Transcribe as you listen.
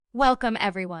Welcome,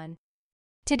 everyone.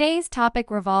 Today's topic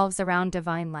revolves around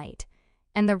divine light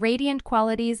and the radiant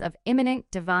qualities of immanent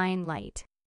divine light.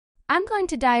 I'm going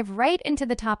to dive right into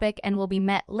the topic and will be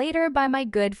met later by my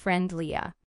good friend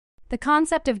Leah. The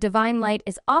concept of divine light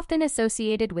is often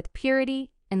associated with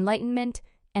purity, enlightenment,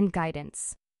 and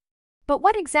guidance. But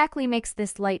what exactly makes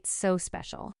this light so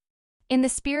special? In the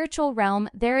spiritual realm,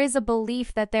 there is a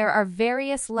belief that there are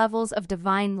various levels of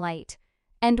divine light,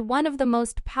 and one of the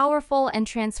most powerful and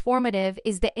transformative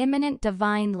is the immanent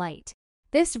divine light.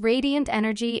 This radiant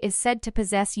energy is said to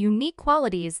possess unique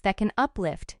qualities that can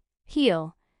uplift,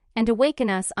 heal, and awaken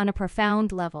us on a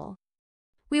profound level.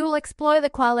 We will explore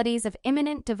the qualities of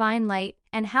immanent divine light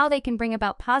and how they can bring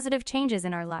about positive changes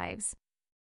in our lives.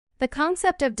 The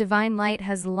concept of divine light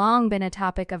has long been a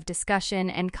topic of discussion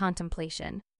and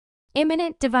contemplation.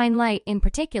 Immanent divine light, in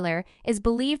particular, is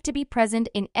believed to be present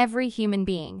in every human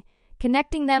being,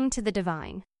 connecting them to the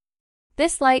divine.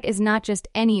 This light is not just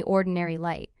any ordinary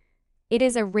light. It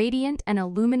is a radiant and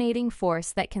illuminating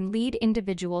force that can lead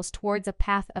individuals towards a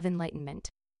path of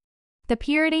enlightenment. The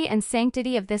purity and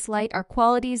sanctity of this light are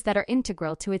qualities that are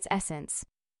integral to its essence.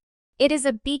 It is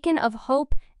a beacon of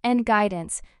hope and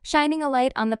guidance, shining a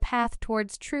light on the path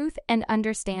towards truth and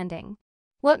understanding.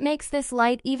 What makes this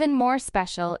light even more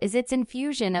special is its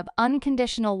infusion of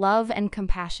unconditional love and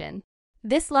compassion.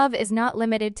 This love is not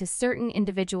limited to certain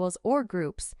individuals or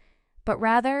groups, but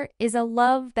rather is a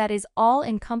love that is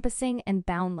all-encompassing and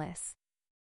boundless.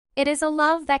 It is a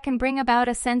love that can bring about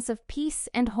a sense of peace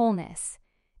and wholeness,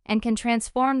 and can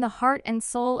transform the heart and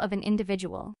soul of an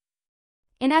individual.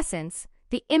 In essence,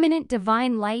 the immanent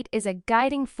divine light is a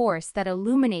guiding force that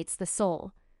illuminates the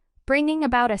soul, bringing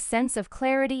about a sense of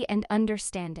clarity and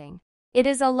understanding. It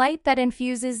is a light that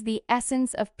infuses the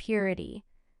essence of purity,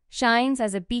 shines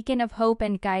as a beacon of hope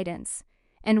and guidance,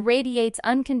 and radiates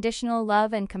unconditional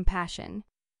love and compassion.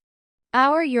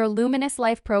 Our Your Luminous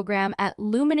Life program at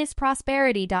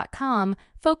luminousprosperity.com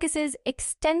focuses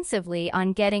extensively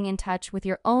on getting in touch with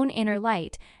your own inner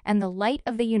light and the light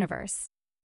of the universe.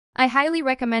 I highly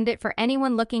recommend it for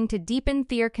anyone looking to deepen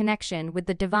their connection with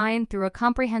the divine through a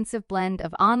comprehensive blend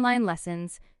of online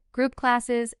lessons, group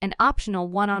classes, and optional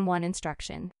one-on-one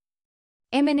instruction.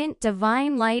 Immanent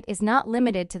divine light is not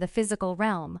limited to the physical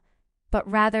realm, but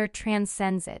rather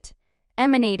transcends it,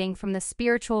 emanating from the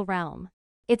spiritual realm.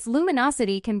 Its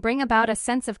luminosity can bring about a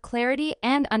sense of clarity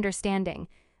and understanding,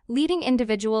 leading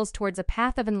individuals towards a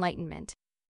path of enlightenment.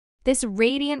 This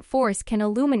radiant force can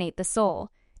illuminate the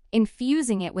soul,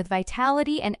 infusing it with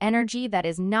vitality and energy that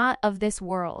is not of this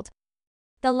world.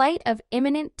 The light of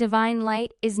immanent divine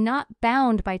light is not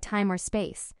bound by time or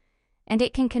space, and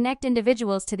it can connect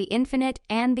individuals to the infinite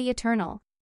and the eternal.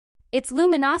 Its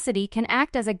luminosity can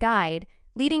act as a guide,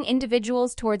 leading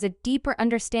individuals towards a deeper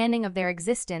understanding of their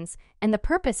existence and the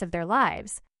purpose of their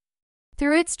lives.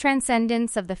 Through its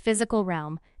transcendence of the physical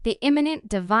realm, the immanent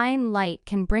divine light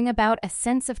can bring about a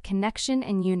sense of connection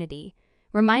and unity,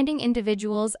 reminding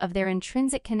individuals of their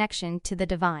intrinsic connection to the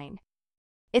divine.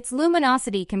 Its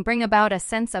luminosity can bring about a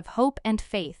sense of hope and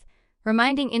faith,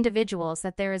 reminding individuals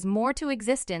that there is more to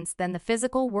existence than the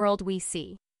physical world we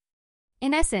see.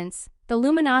 In essence, the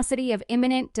luminosity of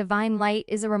immanent divine light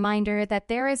is a reminder that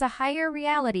there is a higher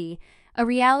reality, a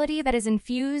reality that is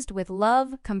infused with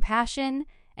love, compassion,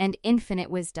 and infinite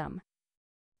wisdom.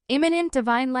 Immanent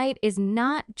divine light is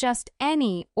not just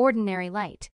any ordinary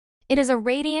light. It is a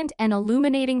radiant and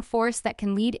illuminating force that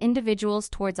can lead individuals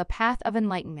towards a path of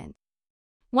enlightenment.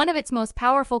 One of its most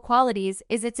powerful qualities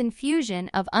is its infusion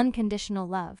of unconditional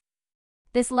love.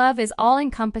 This love is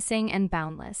all-encompassing and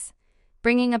boundless,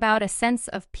 bringing about a sense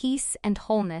of peace and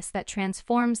wholeness that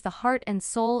transforms the heart and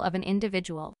soul of an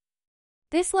individual.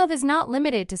 This love is not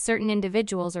limited to certain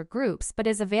individuals or groups, but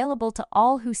is available to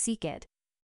all who seek it.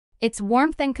 Its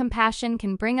warmth and compassion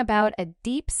can bring about a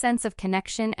deep sense of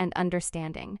connection and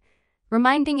understanding,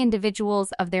 reminding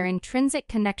individuals of their intrinsic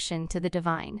connection to the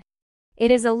divine. It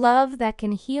is a love that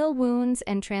can heal wounds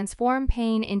and transform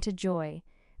pain into joy,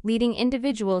 leading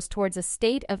individuals towards a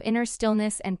state of inner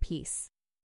stillness and peace.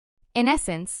 In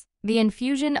essence, the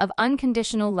infusion of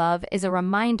unconditional love is a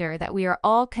reminder that we are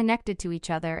all connected to each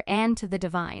other and to the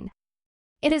divine.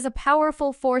 It is a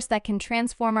powerful force that can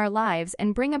transform our lives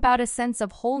and bring about a sense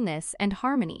of wholeness and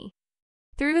harmony.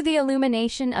 Through the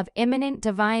illumination of immanent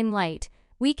divine light,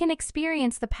 we can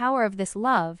experience the power of this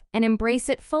love and embrace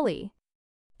it fully.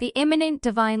 The immanent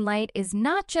divine light is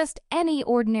not just any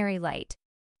ordinary light.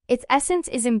 Its essence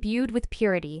is imbued with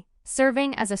purity,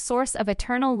 serving as a source of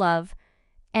eternal love,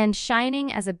 and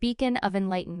shining as a beacon of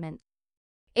enlightenment.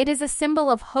 It is a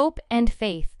symbol of hope and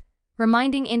faith,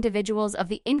 reminding individuals of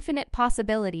the infinite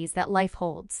possibilities that life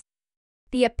holds.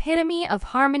 the epitome of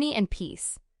harmony and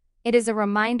peace. It is a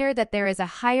reminder that there is a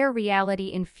higher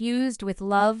reality infused with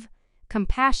love,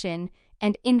 compassion,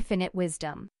 and infinite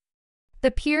wisdom.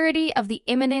 The purity of the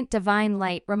immanent divine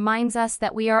light reminds us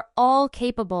that we are all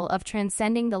capable of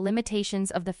transcending the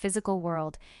limitations of the physical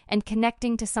world and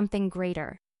connecting to something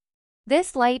greater.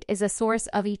 This light is a source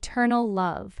of eternal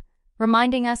love,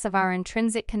 reminding us of our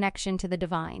intrinsic connection to the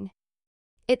divine.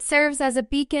 It serves as a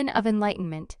beacon of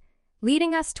enlightenment,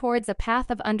 leading us towards a path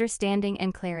of understanding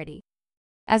and clarity.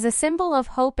 As a symbol of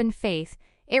hope and faith,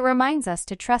 it reminds us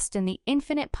to trust in the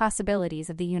infinite possibilities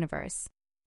of the universe.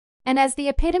 And as the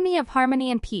epitome of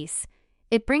harmony and peace,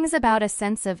 it brings about a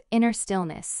sense of inner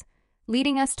stillness,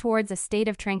 leading us towards a state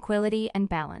of tranquility and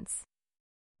balance.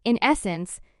 In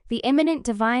essence, the immanent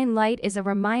divine light is a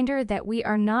reminder that we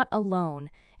are not alone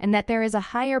and that there is a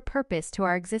higher purpose to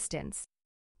our existence.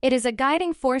 It is a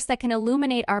guiding force that can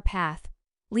illuminate our path,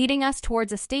 leading us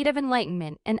towards a state of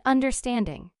enlightenment and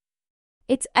understanding.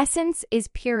 Its essence is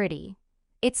purity.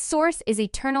 Its source is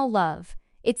eternal love.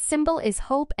 Its symbol is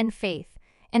hope and faith,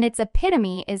 and its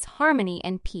epitome is harmony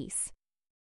and peace.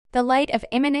 The light of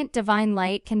immanent divine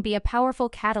light can be a powerful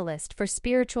catalyst for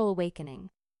spiritual awakening.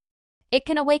 It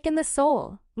can awaken the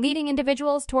soul, leading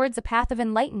individuals towards a path of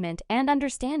enlightenment and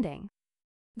understanding.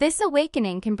 This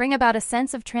awakening can bring about a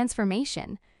sense of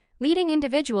transformation, leading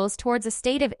individuals towards a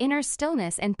state of inner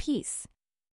stillness and peace.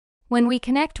 When we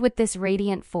connect with this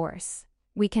radiant force,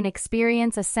 we can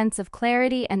experience a sense of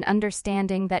clarity and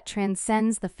understanding that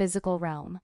transcends the physical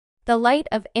realm. The light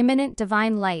of immanent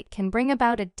divine light can bring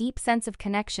about a deep sense of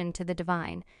connection to the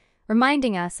divine,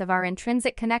 reminding us of our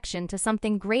intrinsic connection to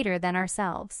something greater than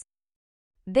ourselves.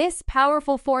 This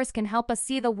powerful force can help us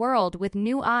see the world with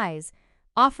new eyes,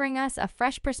 offering us a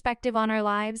fresh perspective on our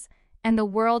lives and the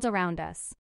world around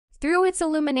us. Through its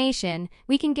illumination,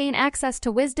 we can gain access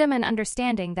to wisdom and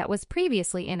understanding that was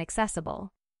previously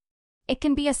inaccessible. It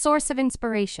can be a source of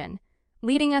inspiration,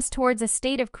 leading us towards a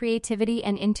state of creativity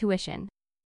and intuition.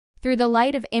 Through the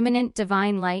light of immanent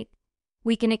divine light,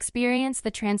 we can experience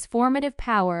the transformative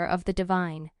power of the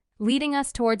divine, leading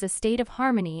us towards a state of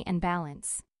harmony and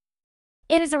balance.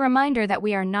 It is a reminder that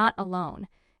we are not alone,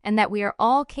 and that we are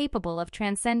all capable of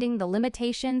transcending the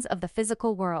limitations of the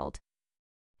physical world.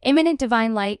 Immanent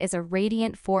divine light is a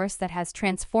radiant force that has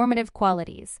transformative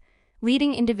qualities,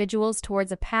 leading individuals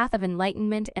towards a path of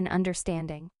enlightenment and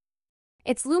understanding.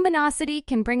 Its luminosity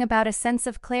can bring about a sense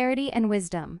of clarity and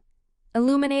wisdom,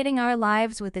 illuminating our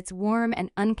lives with its warm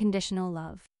and unconditional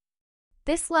love.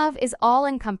 This love is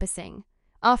all-encompassing,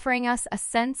 offering us a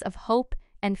sense of hope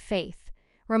and faith,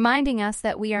 reminding us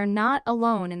that we are not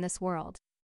alone in this world.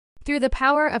 Through the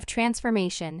power of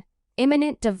transformation,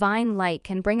 immanent divine light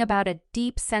can bring about a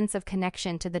deep sense of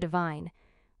connection to the divine,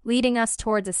 leading us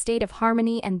towards a state of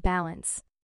harmony and balance.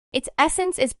 Its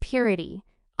essence is purity,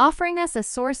 offering us a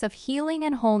source of healing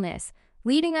and wholeness,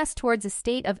 leading us towards a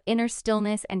state of inner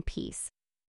stillness and peace.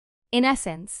 In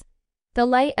essence, the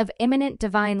light of immanent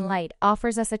divine light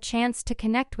offers us a chance to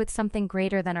connect with something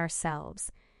greater than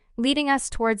ourselves, leading us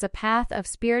towards a path of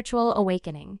spiritual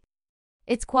awakening.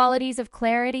 Its qualities of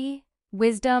clarity,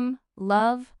 wisdom,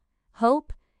 love,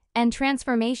 hope, and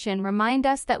transformation remind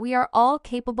us that we are all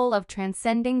capable of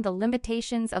transcending the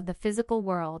limitations of the physical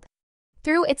world.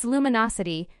 Through its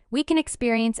luminosity, we can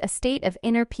experience a state of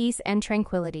inner peace and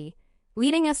tranquility,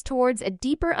 leading us towards a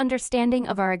deeper understanding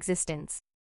of our existence.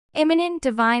 Immanent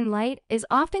divine light is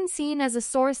often seen as a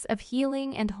source of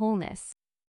healing and wholeness.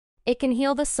 It can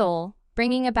heal the soul,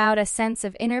 bringing about a sense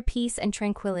of inner peace and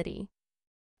tranquility.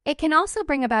 It can also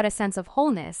bring about a sense of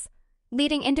wholeness,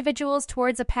 leading individuals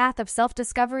towards a path of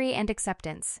self-discovery and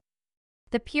acceptance.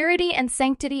 The purity and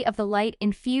sanctity of the light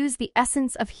infuse the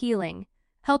essence of healing,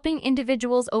 helping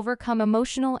individuals overcome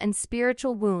emotional and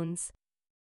spiritual wounds.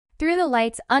 Through the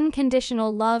light's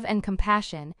unconditional love and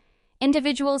compassion,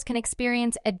 individuals can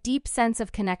experience a deep sense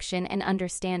of connection and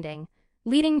understanding,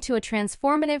 leading to a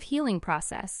transformative healing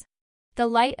process. The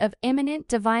light of immanent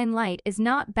divine light is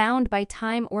not bound by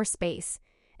time or space,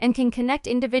 and can connect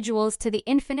individuals to the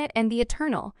infinite and the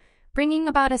eternal, bringing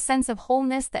about a sense of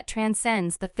wholeness that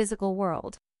transcends the physical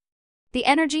world. The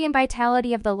energy and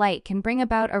vitality of the light can bring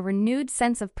about a renewed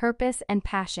sense of purpose and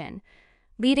passion,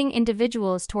 leading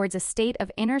individuals towards a state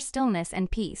of inner stillness and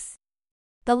peace.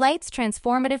 The light's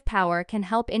transformative power can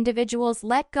help individuals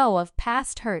let go of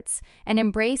past hurts and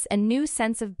embrace a new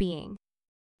sense of being.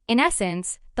 In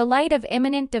essence, the light of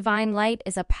immanent divine light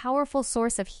is a powerful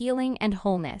source of healing and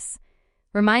wholeness,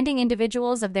 reminding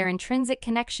individuals of their intrinsic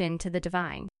connection to the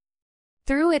divine.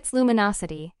 Through its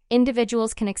luminosity,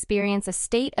 individuals can experience a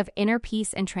state of inner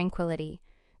peace and tranquility,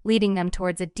 leading them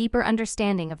towards a deeper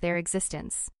understanding of their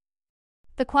existence.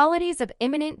 The qualities of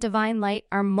immanent divine light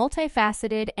are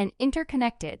multifaceted and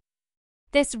interconnected.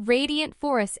 This radiant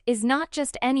force is not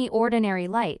just any ordinary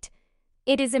light.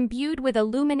 It is imbued with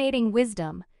illuminating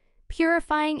wisdom,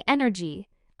 purifying energy,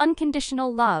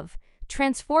 unconditional love,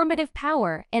 transformative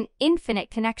power, and infinite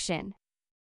connection.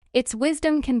 Its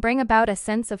wisdom can bring about a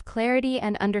sense of clarity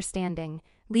and understanding,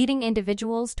 leading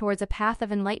individuals towards a path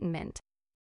of enlightenment.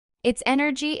 Its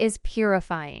energy is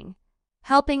purifying,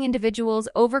 helping individuals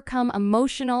overcome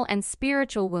emotional and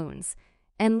spiritual wounds,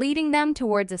 and leading them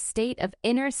towards a state of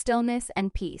inner stillness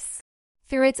and peace.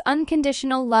 Through its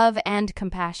unconditional love and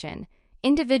compassion,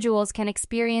 individuals can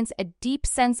experience a deep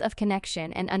sense of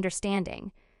connection and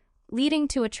understanding, leading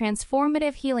to a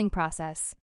transformative healing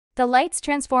process. The light's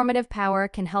transformative power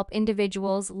can help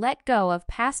individuals let go of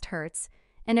past hurts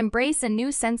and embrace a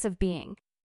new sense of being.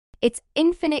 Its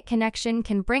infinite connection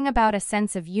can bring about a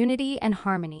sense of unity and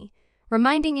harmony,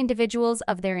 reminding individuals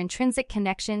of their intrinsic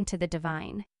connection to the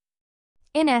divine.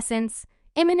 In essence,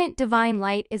 immanent divine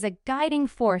light is a guiding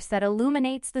force that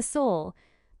illuminates the soul,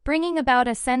 bringing about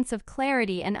a sense of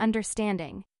clarity and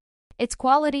understanding. Its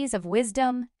qualities of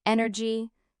wisdom,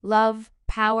 energy, love,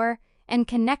 power, and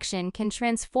connection can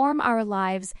transform our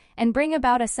lives and bring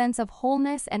about a sense of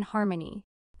wholeness and harmony.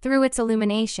 Through its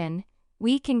illumination,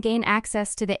 we can gain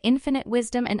access to the infinite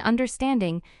wisdom and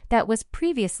understanding that was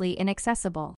previously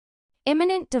inaccessible.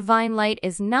 Immanent divine light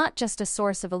is not just a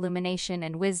source of illumination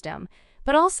and wisdom,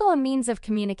 but also a means of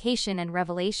communication and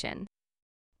revelation.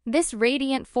 This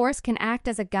radiant force can act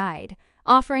as a guide,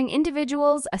 offering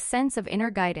individuals a sense of inner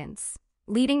guidance,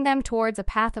 leading them towards a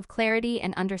path of clarity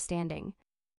and understanding.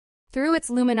 Through its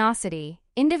luminosity,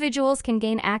 individuals can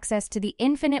gain access to the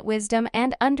infinite wisdom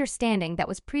and understanding that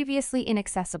was previously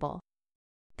inaccessible.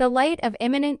 The light of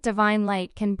immanent divine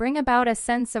light can bring about a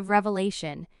sense of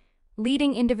revelation,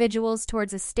 leading individuals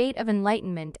towards a state of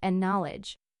enlightenment and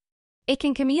knowledge. It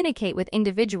can communicate with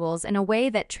individuals in a way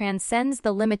that transcends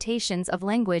the limitations of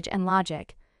language and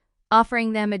logic,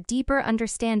 offering them a deeper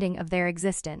understanding of their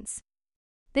existence.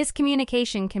 This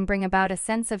communication can bring about a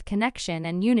sense of connection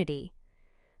and unity,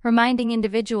 reminding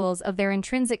individuals of their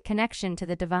intrinsic connection to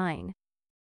the divine.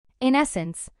 In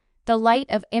essence, the light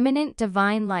of immanent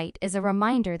divine light is a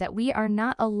reminder that we are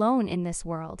not alone in this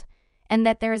world, and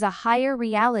that there is a higher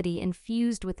reality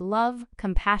infused with love,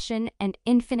 compassion, and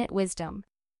infinite wisdom.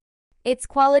 Its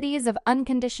qualities of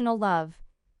unconditional love,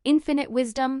 infinite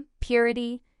wisdom,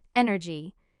 purity,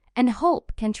 energy, and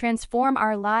hope can transform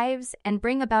our lives and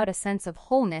bring about a sense of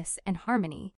wholeness and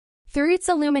harmony. Through its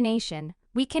illumination,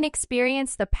 we can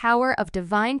experience the power of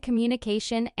divine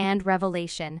communication and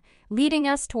revelation, leading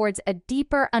us towards a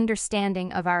deeper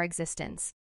understanding of our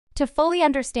existence. To fully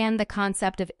understand the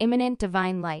concept of immanent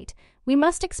divine light, we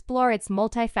must explore its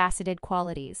multifaceted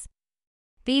qualities.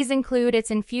 These include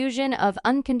its infusion of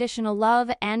unconditional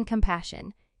love and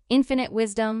compassion, infinite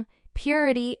wisdom,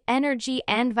 purity, energy,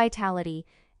 and vitality,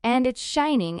 and its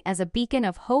shining as a beacon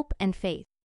of hope and faith.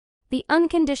 The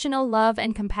unconditional love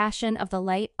and compassion of the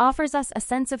light offers us a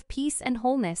sense of peace and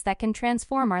wholeness that can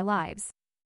transform our lives.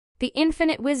 The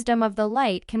infinite wisdom of the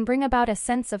light can bring about a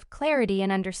sense of clarity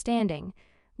and understanding,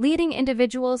 leading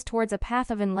individuals towards a path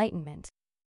of enlightenment.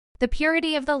 The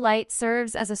purity of the light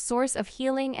serves as a source of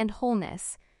healing and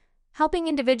wholeness, helping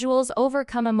individuals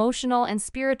overcome emotional and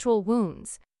spiritual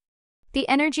wounds. The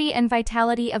energy and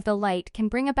vitality of the light can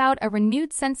bring about a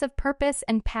renewed sense of purpose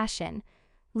and passion,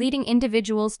 leading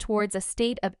individuals towards a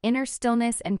state of inner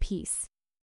stillness and peace.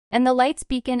 And the light's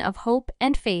beacon of hope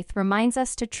and faith reminds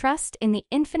us to trust in the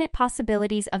infinite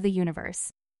possibilities of the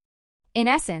universe. In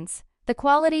essence, the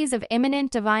qualities of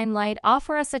immanent divine light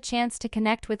offer us a chance to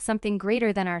connect with something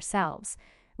greater than ourselves,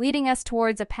 leading us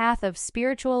towards a path of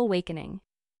spiritual awakening.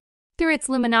 Through its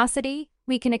luminosity,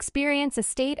 we can experience a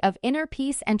state of inner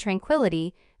peace and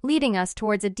tranquility, leading us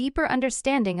towards a deeper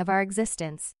understanding of our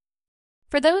existence.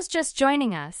 For those just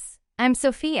joining us, I'm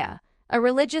Sophia, a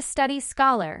religious studies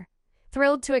scholar,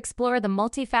 thrilled to explore the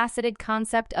multifaceted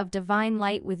concept of divine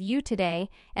light with you today,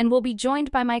 and will be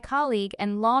joined by my colleague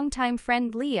and longtime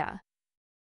friend Leah.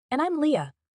 And I'm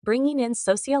Leah, bringing in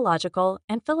sociological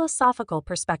and philosophical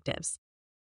perspectives.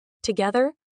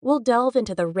 Together, we'll delve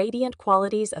into the radiant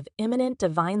qualities of immanent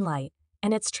divine light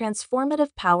and its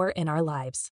transformative power in our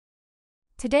lives.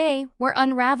 Today, we're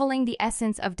unraveling the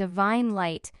essence of divine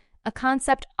light, a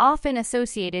concept often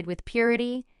associated with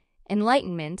purity,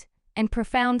 enlightenment, and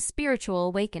profound spiritual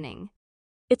awakening.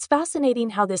 It's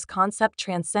fascinating how this concept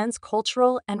transcends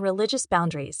cultural and religious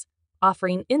boundaries,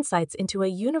 offering insights into a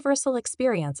universal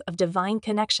experience of divine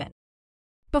connection.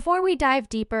 Before we dive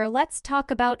deeper, let's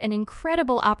talk about an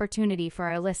incredible opportunity for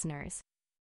our listeners.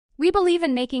 We believe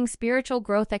in making spiritual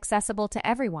growth accessible to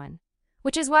everyone,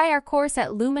 which is why our course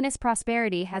at Luminous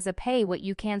Prosperity has a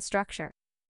pay-what-you-can structure.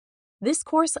 This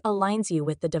course aligns you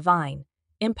with the divine,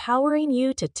 empowering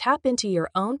you to tap into your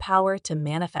own power to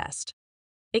manifest.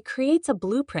 It creates a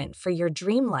blueprint for your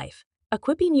dream life,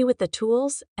 equipping you with the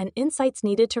tools and insights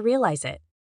needed to realize it.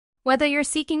 Whether you're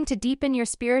seeking to deepen your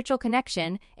spiritual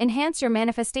connection, enhance your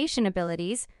manifestation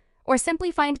abilities, or simply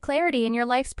find clarity in your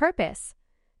life's purpose,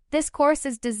 this course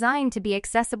is designed to be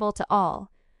accessible to all,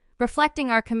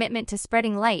 reflecting our commitment to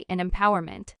spreading light and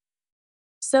empowerment.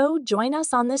 So, join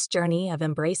us on this journey of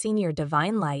embracing your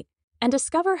divine light and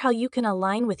discover how you can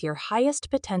align with your highest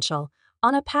potential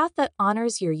on a path that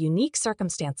honors your unique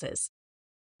circumstances.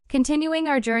 Continuing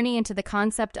our journey into the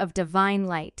concept of divine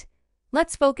light,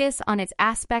 let's focus on its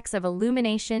aspects of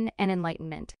illumination and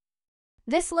enlightenment.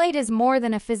 This light is more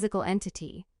than a physical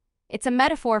entity. It's a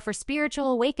metaphor for spiritual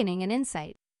awakening and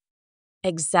insight.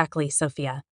 Exactly,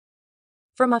 Sophia.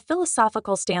 From a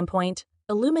philosophical standpoint,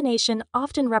 illumination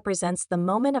often represents the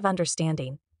moment of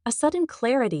understanding, a sudden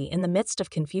clarity in the midst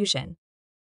of confusion.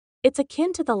 It's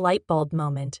akin to the light bulb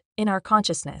moment in our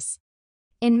consciousness.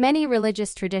 In many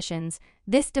religious traditions,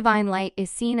 this divine light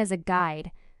is seen as a guide,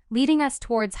 leading us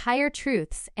towards higher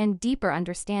truths and deeper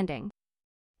understanding.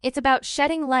 It's about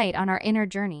shedding light on our inner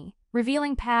journey,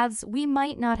 revealing paths we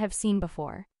might not have seen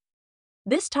before.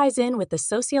 This ties in with the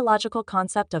sociological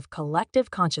concept of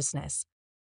collective consciousness.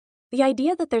 The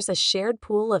idea that there's a shared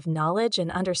pool of knowledge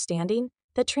and understanding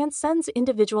that transcends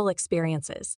individual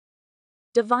experiences.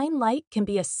 Divine light can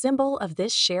be a symbol of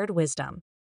this shared wisdom.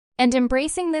 And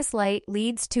embracing this light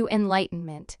leads to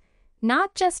enlightenment,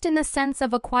 not just in the sense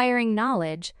of acquiring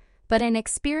knowledge, but in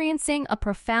experiencing a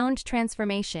profound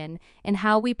transformation in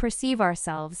how we perceive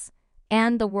ourselves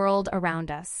and the world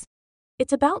around us.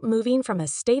 It's about moving from a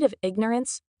state of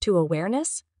ignorance to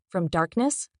awareness, from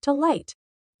darkness to light.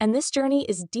 And this journey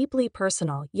is deeply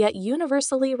personal, yet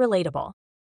universally relatable.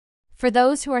 For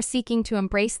those who are seeking to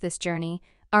embrace this journey,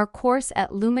 our course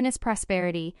at Luminous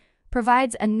Prosperity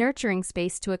provides a nurturing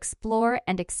space to explore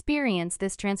and experience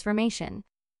this transformation.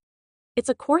 It's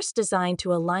a course designed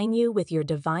to align you with your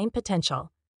divine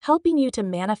potential, helping you to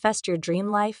manifest your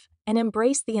dream life and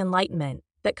embrace the enlightenment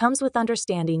that comes with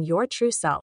understanding your true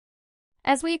self.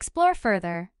 As we explore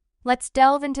further, let's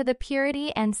delve into the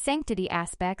purity and sanctity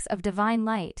aspects of divine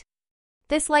light.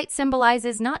 This light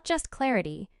symbolizes not just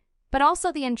clarity, but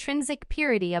also the intrinsic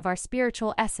purity of our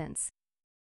spiritual essence.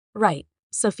 Right,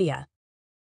 Sophia.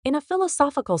 In a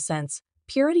philosophical sense,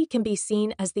 purity can be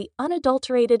seen as the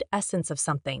unadulterated essence of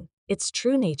something, its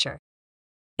true nature.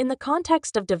 In the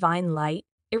context of divine light,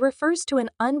 it refers to an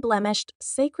unblemished,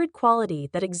 sacred quality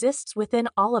that exists within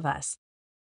all of us.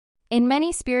 In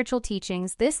many spiritual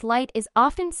teachings, this light is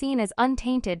often seen as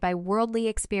untainted by worldly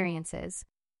experiences.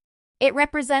 It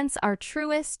represents our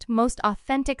truest, most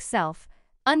authentic self,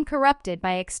 uncorrupted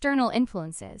by external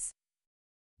influences.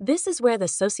 This is where the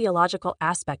sociological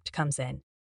aspect comes in.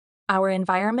 Our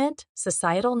environment,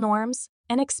 societal norms,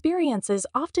 and experiences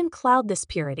often cloud this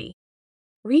purity.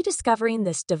 Rediscovering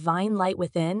this divine light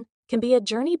within can be a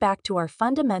journey back to our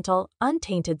fundamental,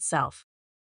 untainted self.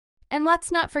 And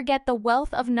let's not forget the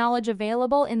wealth of knowledge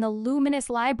available in the Luminous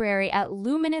Library at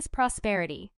Luminous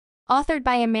Prosperity. Authored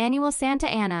by Emmanuel Santa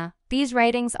Anna, these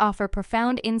writings offer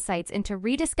profound insights into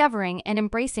rediscovering and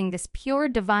embracing this pure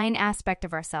divine aspect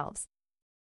of ourselves.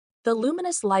 The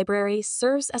Luminous Library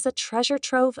serves as a treasure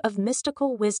trove of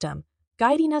mystical wisdom,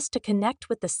 guiding us to connect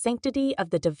with the sanctity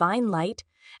of the divine light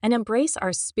and embrace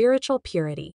our spiritual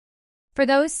purity. For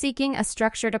those seeking a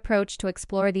structured approach to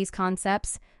explore these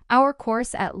concepts, our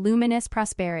course at Luminous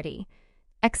Prosperity,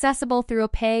 accessible through a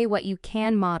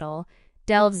pay-what-you-can model,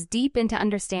 delves deep into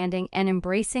understanding and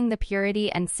embracing the purity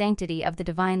and sanctity of the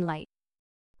divine light.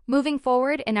 Moving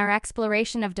forward in our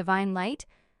exploration of divine light,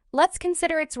 let's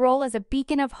consider its role as a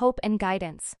beacon of hope and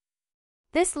guidance.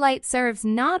 This light serves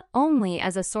not only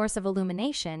as a source of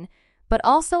illumination, but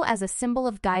also as a symbol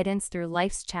of guidance through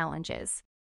life's challenges.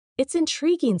 It's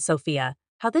intriguing, Sophia,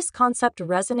 how this concept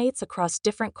resonates across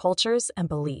different cultures and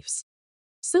beliefs.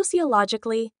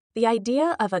 Sociologically, the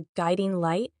idea of a guiding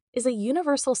light is a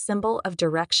universal symbol of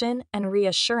direction and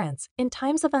reassurance in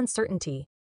times of uncertainty.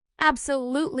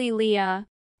 Absolutely, Leah.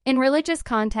 In religious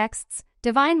contexts,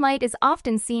 divine light is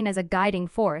often seen as a guiding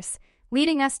force,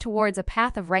 leading us towards a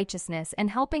path of righteousness and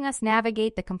helping us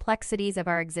navigate the complexities of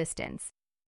our existence.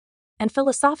 And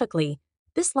philosophically,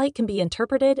 this light can be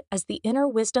interpreted as the inner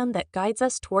wisdom that guides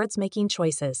us towards making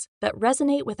choices that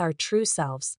resonate with our true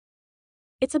selves.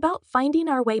 It's about finding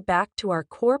our way back to our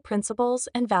core principles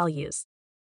and values.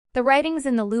 The writings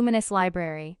in the Luminous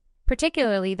Library,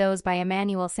 particularly those by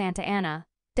Emmanuel Santa Anna,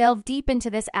 delve deep into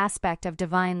this aspect of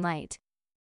divine light.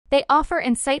 They offer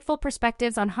insightful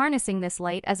perspectives on harnessing this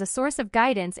light as a source of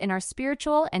guidance in our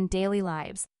spiritual and daily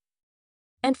lives.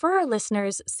 And for our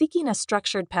listeners seeking a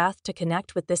structured path to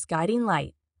connect with this guiding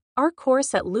light, our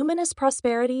course at Luminous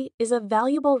Prosperity is a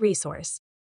valuable resource.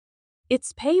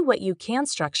 Its Pay What You Can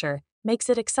structure makes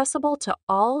it accessible to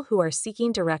all who are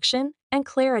seeking direction and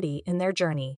clarity in their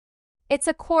journey. It's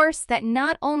a course that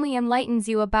not only enlightens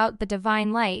you about the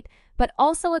divine light, but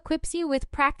also equips you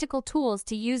with practical tools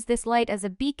to use this light as a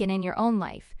beacon in your own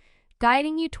life,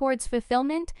 guiding you towards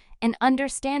fulfillment and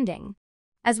understanding.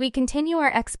 As we continue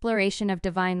our exploration of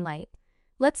divine light,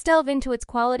 let's delve into its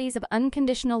qualities of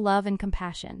unconditional love and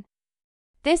compassion.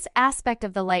 This aspect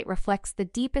of the light reflects the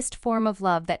deepest form of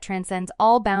love that transcends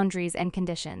all boundaries and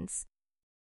conditions.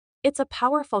 It's a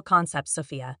powerful concept,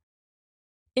 Sophia.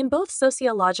 In both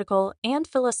sociological and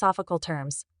philosophical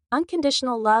terms,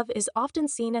 unconditional love is often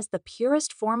seen as the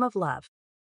purest form of love.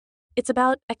 It's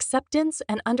about acceptance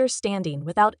and understanding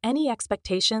without any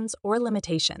expectations or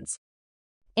limitations.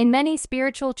 In many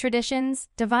spiritual traditions,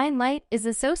 divine light is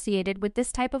associated with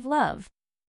this type of love.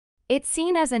 It's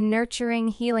seen as a nurturing,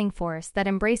 healing force that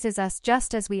embraces us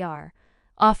just as we are,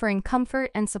 offering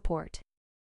comfort and support.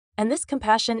 And this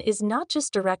compassion is not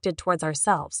just directed towards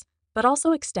ourselves, but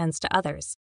also extends to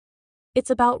others. It's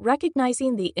about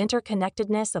recognizing the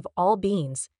interconnectedness of all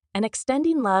beings and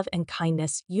extending love and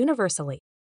kindness universally.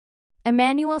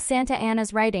 Emmanuel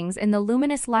Santayana's writings in the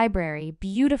Luminous Library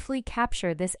beautifully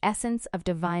capture this essence of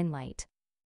divine light.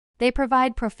 They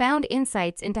provide profound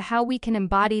insights into how we can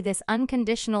embody this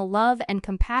unconditional love and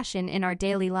compassion in our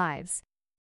daily lives.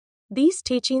 These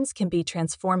teachings can be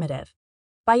transformative.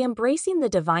 By embracing the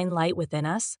divine light within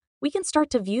us, we can start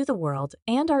to view the world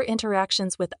and our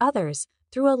interactions with others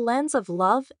through a lens of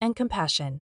love and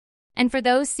compassion. And for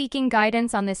those seeking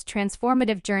guidance on this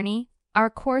transformative journey, our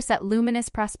course at Luminous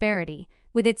Prosperity,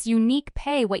 with its unique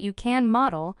Pay What You Can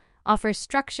model, offers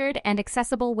structured and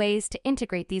accessible ways to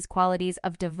integrate these qualities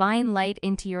of divine light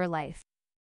into your life.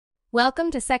 Welcome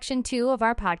to Section 2 of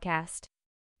our podcast.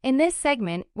 In this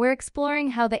segment, we're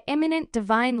exploring how the immanent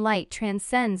divine light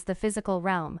transcends the physical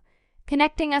realm,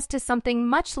 connecting us to something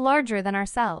much larger than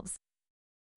ourselves.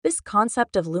 This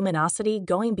concept of luminosity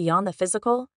going beyond the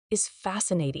physical is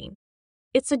fascinating.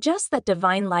 It suggests that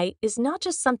divine light is not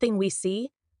just something we see,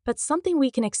 but something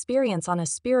we can experience on a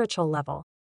spiritual level.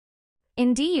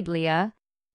 Indeed, Leah.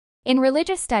 In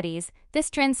religious studies,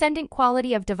 this transcendent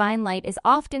quality of divine light is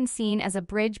often seen as a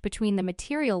bridge between the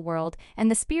material world and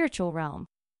the spiritual realm.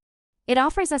 It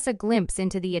offers us a glimpse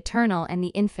into the eternal and the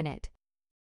infinite.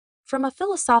 From a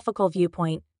philosophical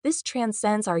viewpoint, this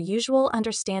transcends our usual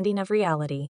understanding of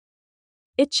reality.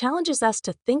 It challenges us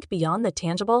to think beyond the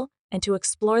tangible and to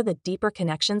explore the deeper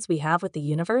connections we have with the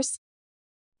universe.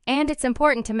 And it's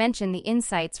important to mention the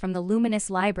insights from the Luminous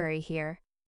Library here.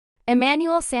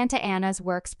 Emmanuel Santayana's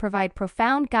works provide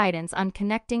profound guidance on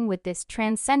connecting with this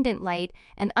transcendent light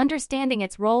and understanding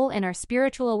its role in our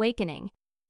spiritual awakening.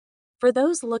 For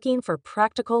those looking for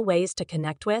practical ways to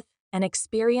connect with and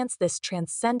experience this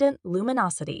transcendent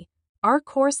luminosity, our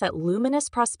course at Luminous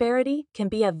Prosperity can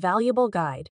be a valuable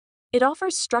guide. It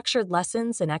offers structured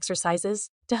lessons and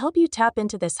exercises to help you tap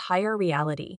into this higher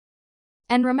reality.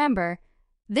 And remember,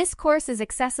 this course is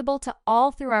accessible to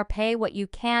all through our Pay What You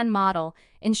Can model,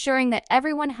 ensuring that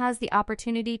everyone has the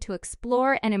opportunity to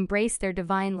explore and embrace their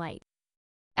divine light.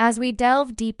 As we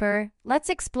delve deeper, let's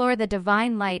explore the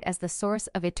divine light as the source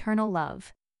of eternal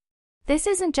love. This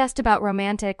isn't just about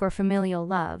romantic or familial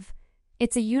love.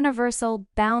 It's a universal,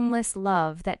 boundless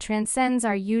love that transcends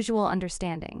our usual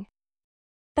understanding.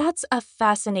 That's a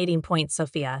fascinating point,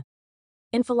 Sophia.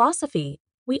 In philosophy,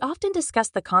 we often discuss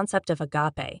the concept of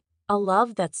agape, a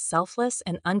love that's selfless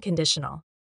and unconditional.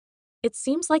 It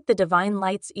seems like the divine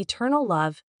light's eternal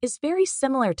love is very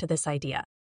similar to this idea.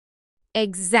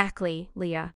 Exactly,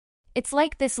 Leah. It's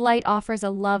like this light offers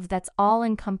a love that's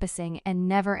all-encompassing and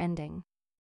never-ending.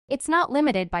 It's not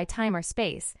limited by time or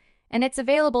space, and it's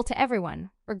available to everyone,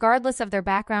 regardless of their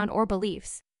background or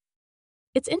beliefs.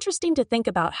 It's interesting to think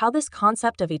about how this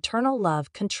concept of eternal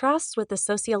love contrasts with the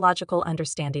sociological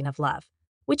understanding of love,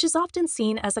 which is often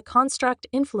seen as a construct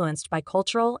influenced by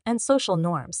cultural and social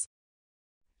norms.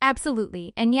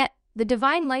 Absolutely, and yet, the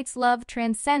divine light's love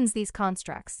transcends these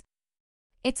constructs.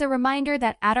 It's a reminder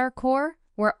that at our core,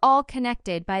 we're all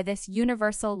connected by this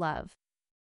universal love.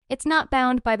 It's not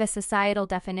bound by the societal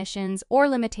definitions or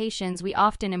limitations we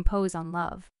often impose on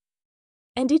love.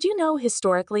 And did you know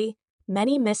historically,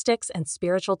 many mystics and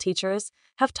spiritual teachers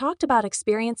have talked about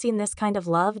experiencing this kind of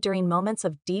love during moments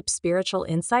of deep spiritual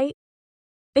insight?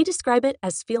 They describe it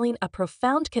as feeling a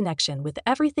profound connection with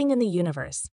everything in the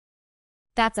universe.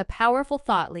 That's a powerful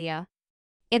thought, Leah.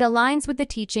 It aligns with the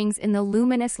teachings in the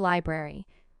Luminous Library,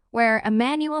 where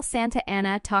Emmanuel Santa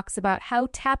Anna talks about how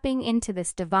tapping into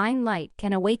this divine light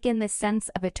can awaken this sense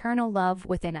of eternal love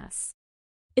within us.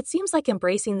 It seems like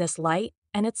embracing this light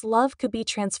and its love could be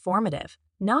transformative,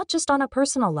 not just on a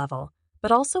personal level,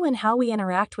 but also in how we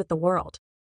interact with the world.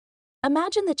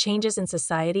 Imagine the changes in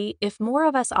society if more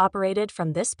of us operated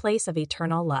from this place of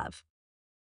eternal love.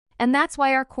 And that's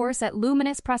why our course at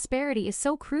Luminous Prosperity is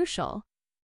so crucial.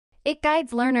 It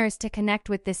guides learners to connect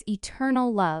with this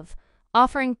eternal love,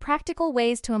 offering practical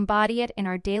ways to embody it in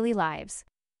our daily lives.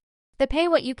 The Pay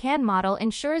What You Can model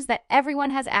ensures that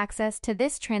everyone has access to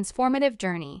this transformative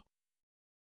journey.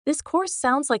 This course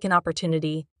sounds like an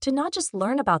opportunity to not just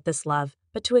learn about this love,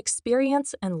 but to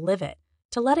experience and live it,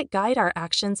 to let it guide our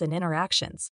actions and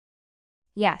interactions.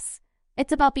 Yes,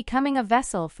 it's about becoming a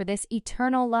vessel for this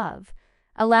eternal love,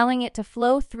 allowing it to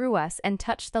flow through us and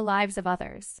touch the lives of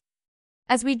others.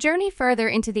 As we journey further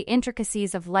into the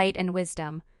intricacies of light and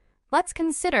wisdom, let's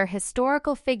consider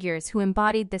historical figures who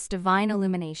embodied this divine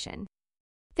illumination.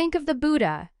 Think of the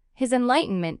Buddha. His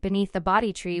enlightenment beneath the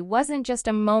Bodhi tree wasn't just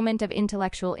a moment of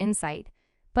intellectual insight,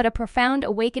 but a profound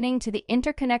awakening to the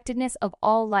interconnectedness of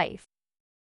all life.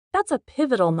 That's a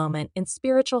pivotal moment in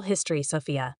spiritual history,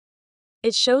 Sophia.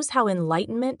 It shows how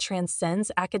enlightenment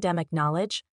transcends academic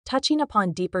knowledge, touching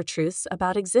upon deeper truths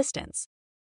about existence.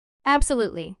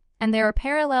 Absolutely, and there are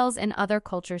parallels in other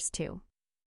cultures too.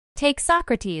 Take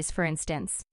Socrates, for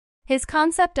instance. His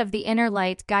concept of the inner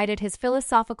light guided his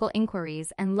philosophical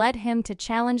inquiries and led him to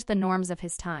challenge the norms of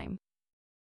his time.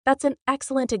 That's an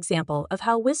excellent example of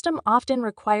how wisdom often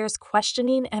requires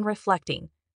questioning and reflecting,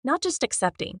 not just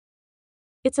accepting.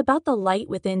 It's about the light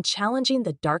within challenging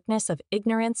the darkness of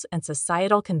ignorance and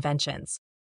societal conventions.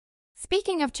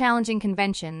 Speaking of challenging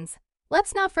conventions,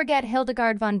 let's not forget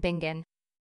Hildegard von Bingen,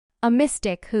 a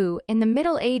mystic who, in the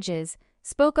Middle Ages,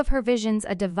 spoke of her visions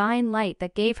a divine light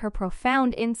that gave her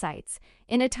profound insights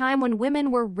in a time when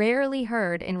women were rarely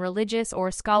heard in religious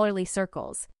or scholarly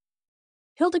circles.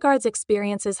 Hildegard's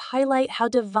experiences highlight how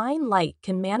divine light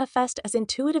can manifest as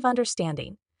intuitive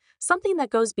understanding, something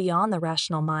that goes beyond the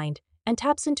rational mind and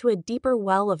taps into a deeper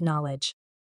well of knowledge.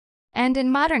 And in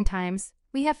modern times,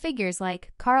 we have figures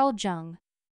like Carl Jung.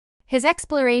 His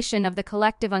exploration of the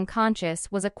collective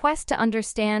unconscious was a quest to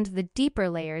understand the deeper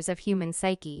layers of human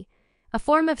psyche, a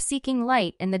form of seeking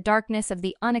light in the darkness of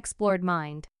the unexplored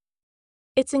mind.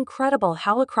 It's incredible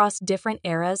how across different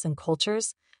eras and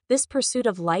cultures, this pursuit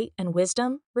of light and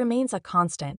wisdom remains a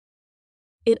constant.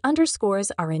 It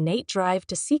underscores our innate drive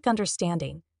to seek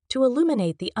understanding, to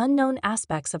illuminate the unknown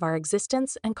aspects of our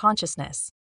existence and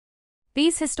consciousness.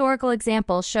 These historical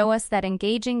examples show us that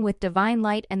engaging with divine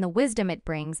light and the wisdom it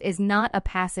brings is not a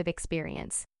passive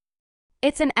experience.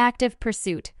 It's an active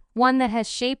pursuit, one that has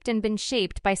shaped and been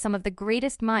shaped by some of the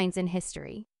greatest minds in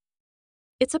history.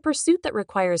 It's a pursuit that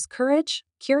requires courage,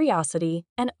 curiosity,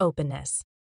 and openness.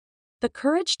 The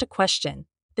courage to question,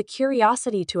 the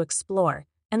curiosity to explore,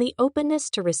 and the openness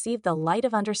to receive the light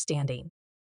of understanding.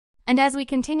 And as we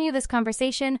continue this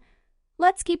conversation,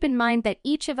 let's keep in mind that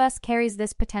each of us carries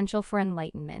this potential for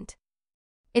enlightenment.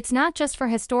 It's not just for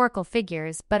historical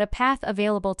figures, but a path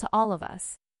available to all of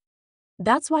us.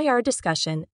 That's why our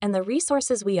discussion and the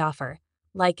resources we offer,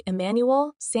 like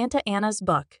Emmanuel Santa Anna's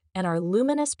book and our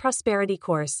Luminous Prosperity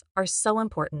course, are so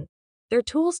important. They're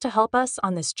tools to help us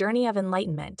on this journey of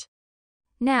enlightenment.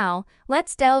 Now,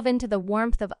 let's delve into the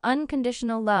warmth of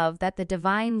unconditional love that the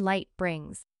divine light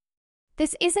brings.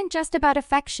 This isn't just about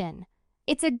affection.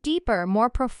 It's a deeper, more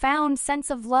profound sense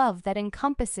of love that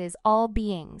encompasses all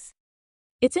beings.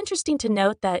 It's interesting to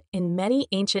note that in many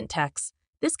ancient texts,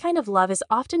 this kind of love is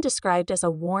often described as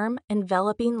a warm,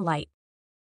 enveloping light.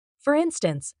 For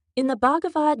instance, in the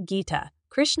Bhagavad Gita,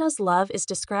 Krishna's love is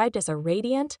described as a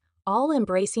radiant,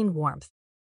 all-embracing warmth.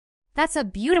 That's a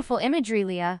beautiful imagery,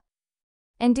 Leah.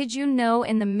 And did you know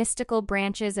in the mystical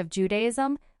branches of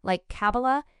Judaism, like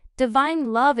Kabbalah,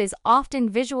 divine love is often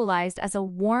visualized as a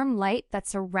warm light that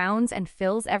surrounds and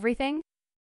fills everything?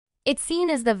 It's seen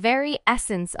as the very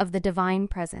essence of the divine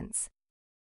presence.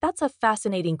 That's a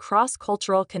fascinating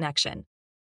cross-cultural connection.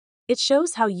 It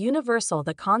shows how universal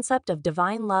the concept of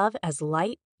divine love as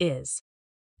light is.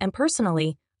 And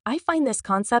personally, I find this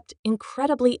concept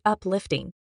incredibly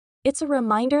uplifting. It's a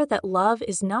reminder that love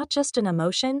is not just an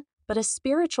emotion, but a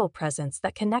spiritual presence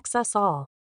that connects us all.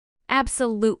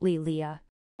 Absolutely, Leah.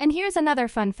 And here's another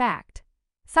fun fact.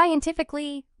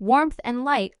 Scientifically, warmth and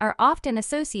light are often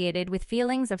associated with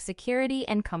feelings of security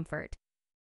and comfort.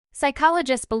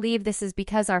 Psychologists believe this is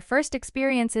because our first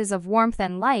experiences of warmth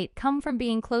and light come from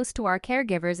being close to our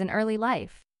caregivers in early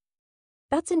life.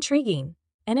 That's intriguing,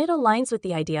 and it aligns with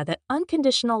the idea that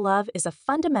unconditional love is a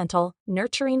fundamental,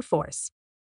 nurturing force.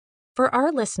 For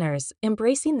our listeners,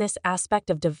 embracing this aspect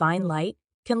of divine light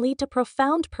can lead to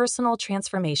profound personal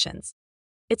transformations.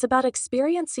 It's about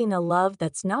experiencing a love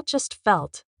that's not just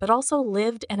felt, but also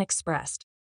lived and expressed.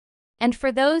 And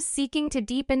for those seeking to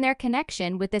deepen their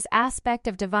connection with this aspect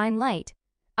of divine light,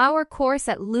 our course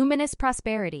at Luminous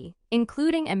Prosperity,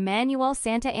 including Emmanuel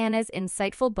Santayana's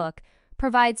insightful book,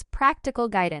 provides practical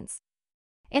guidance.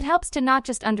 It helps to not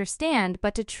just understand,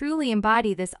 but to truly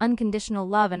embody this unconditional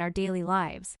love in our daily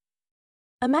lives.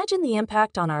 Imagine the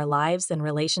impact on our lives and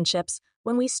relationships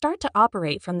when we start to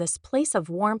operate from this place of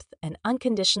warmth and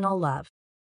unconditional love.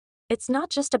 It's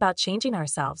not just about changing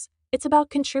ourselves, it's about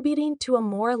contributing to a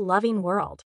more loving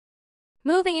world.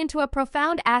 Moving into a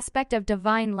profound aspect of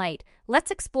divine light,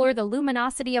 let's explore the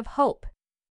luminosity of hope.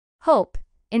 Hope,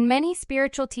 in many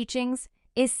spiritual teachings,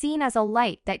 is seen as a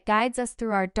light that guides us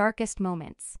through our darkest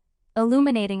moments,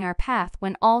 illuminating our path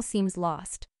when all seems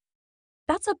lost.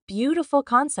 That's a beautiful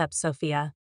concept,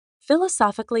 Sophia.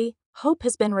 Philosophically, hope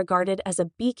has been regarded as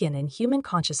a beacon in human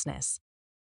consciousness.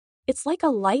 It's like a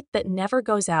light that never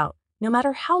goes out, no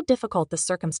matter how difficult the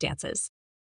circumstances.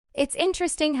 It's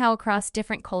interesting how across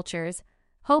different cultures,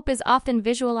 hope is often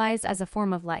visualized as a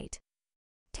form of light.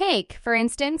 Take, for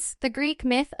instance, the Greek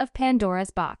myth of Pandora's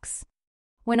box.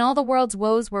 When all the world's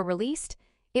woes were released,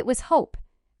 it was hope,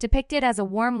 depicted as a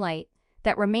warm light,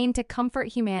 that remained to comfort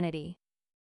humanity.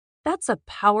 That's a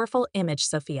powerful image,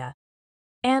 Sophia.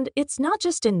 And it's not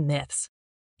just in myths.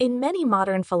 In many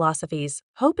modern philosophies,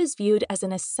 hope is viewed as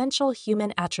an essential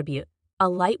human attribute, a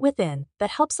light within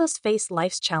that helps us face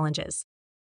life's challenges.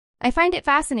 I find it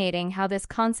fascinating how this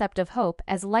concept of hope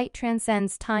as light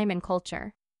transcends time and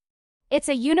culture. It's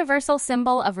a universal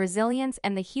symbol of resilience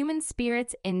and the human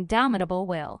spirit's indomitable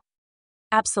will.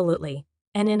 Absolutely.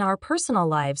 And in our personal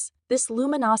lives, this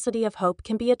luminosity of hope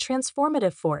can be a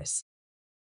transformative force.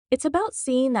 It's about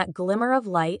seeing that glimmer of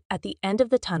light at the end of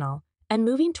the tunnel and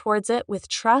moving towards it with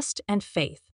trust and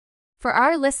faith. For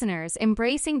our listeners,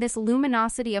 embracing this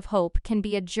luminosity of hope can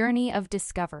be a journey of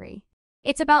discovery.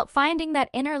 It's about finding that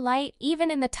inner light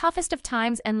even in the toughest of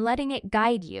times and letting it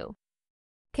guide you.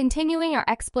 Continuing our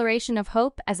exploration of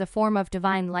hope as a form of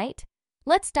divine light,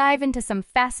 let's dive into some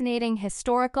fascinating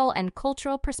historical and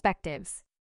cultural perspectives.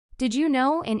 Did you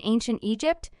know in ancient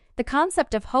Egypt, the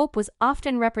concept of hope was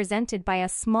often represented by a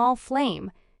small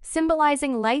flame,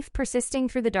 symbolizing life persisting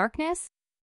through the darkness?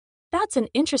 That's an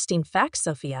interesting fact,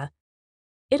 Sophia.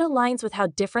 It aligns with how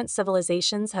different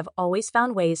civilizations have always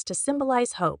found ways to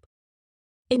symbolize hope.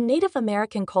 In Native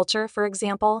American culture, for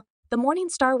example, the morning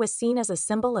star was seen as a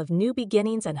symbol of new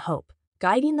beginnings and hope,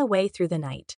 guiding the way through the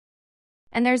night.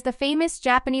 And there's the famous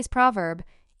Japanese proverb,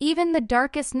 "Even the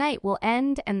darkest night will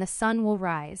end and the sun will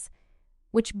rise,"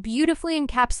 which beautifully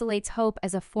encapsulates hope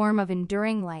as a form of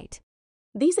enduring light.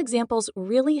 These examples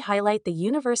really highlight the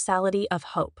universality of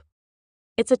hope.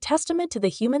 It's a testament to the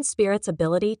human spirit's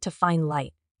ability to find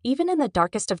light, even in the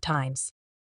darkest of times.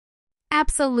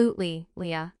 Absolutely,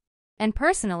 Leah. And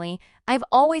personally, I've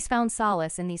always found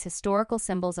solace in these historical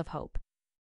symbols of hope.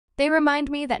 They remind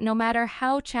me that no matter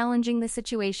how challenging the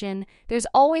situation, there's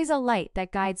always a light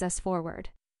that guides us forward.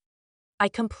 I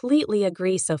completely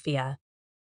agree, Sophia.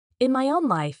 In my own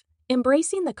life,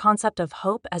 embracing the concept of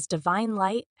hope as divine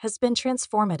light has been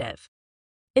transformative.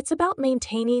 It's about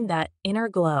maintaining that inner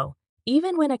glow,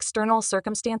 even when external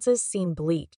circumstances seem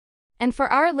bleak. And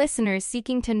for our listeners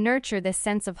seeking to nurture this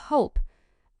sense of hope,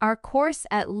 our course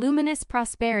at Luminous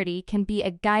Prosperity can be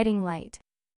a guiding light.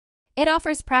 It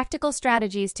offers practical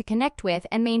strategies to connect with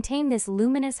and maintain this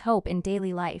luminous hope in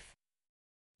daily life.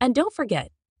 And don't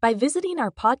forget, by visiting our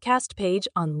podcast page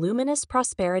on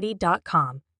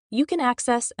luminousprosperity.com, you can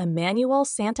access Emmanuel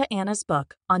Santayana's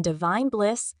book on divine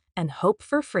bliss and hope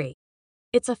for free.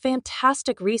 It's a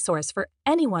fantastic resource for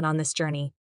anyone on this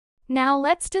journey. Now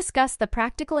let's discuss the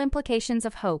practical implications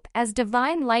of hope as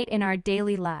divine light in our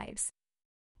daily lives.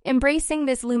 Embracing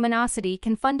this luminosity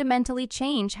can fundamentally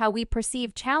change how we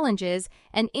perceive challenges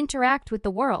and interact with the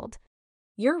world.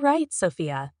 You're right,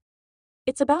 Sophia.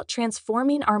 It's about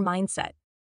transforming our mindset.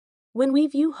 When we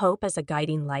view hope as a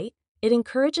guiding light, it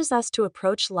encourages us to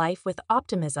approach life with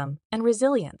optimism and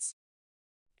resilience.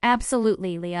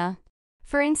 Absolutely, Leah.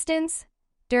 For instance,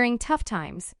 during tough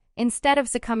times, instead of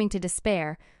succumbing to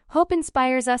despair, hope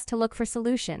inspires us to look for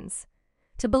solutions,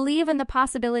 to believe in the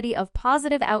possibility of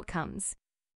positive outcomes.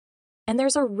 And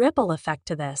there's a ripple effect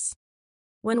to this.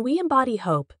 When we embody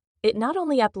hope, it not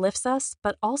only uplifts us,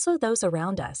 but also those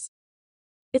around us.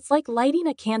 It's like lighting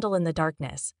a candle in the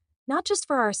darkness, not just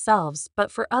for ourselves,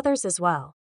 but for others as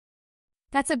well.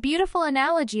 That's a beautiful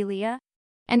analogy, Leah.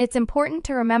 And it's important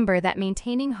to remember that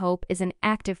maintaining hope is an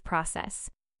active process.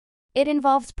 It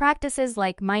involves practices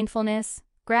like mindfulness,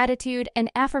 gratitude, and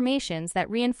affirmations that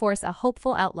reinforce a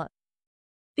hopeful outlook.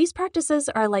 These practices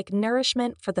are like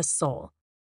nourishment for the soul.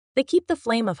 They keep the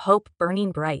flame of hope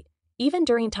burning bright, even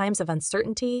during times of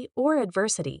uncertainty or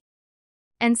adversity.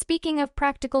 And speaking of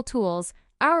practical tools,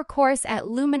 our course at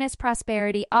Luminous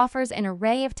Prosperity offers an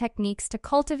array of techniques to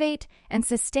cultivate and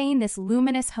sustain this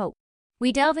luminous hope.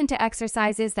 We delve into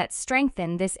exercises that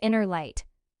strengthen this inner light,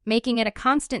 making it a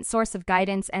constant source of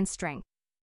guidance and strength.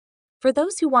 For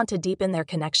those who want to deepen their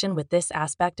connection with this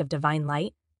aspect of divine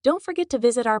light, don't forget to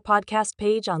visit our podcast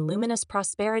page on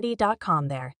luminousprosperity.com.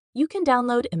 There, you can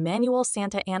download Emmanuel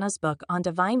Santa Anna's book on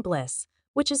divine bliss,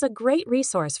 which is a great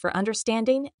resource for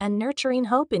understanding and nurturing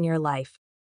hope in your life.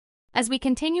 As we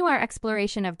continue our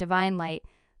exploration of divine light,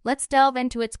 let's delve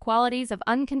into its qualities of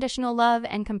unconditional love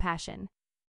and compassion.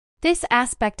 This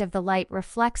aspect of the light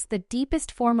reflects the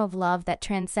deepest form of love that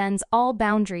transcends all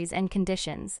boundaries and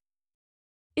conditions.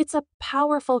 It's a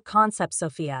powerful concept,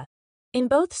 Sophia. In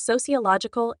both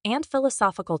sociological and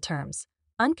philosophical terms,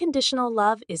 unconditional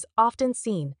love is often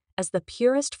seen as the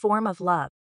purest form of love.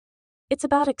 It's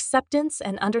about acceptance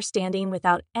and understanding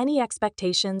without any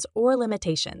expectations or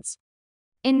limitations.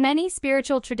 In many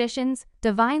spiritual traditions,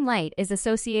 divine light is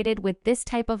associated with this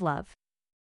type of love.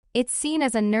 It's seen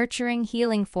as a nurturing,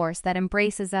 healing force that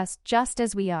embraces us just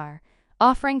as we are,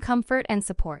 offering comfort and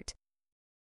support.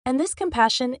 And this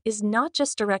compassion is not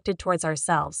just directed towards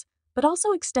ourselves, but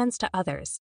also extends to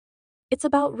others. It's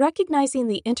about recognizing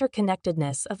the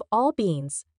interconnectedness of all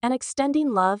beings and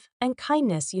extending love and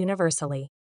kindness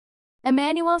universally.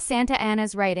 Emmanuel Santa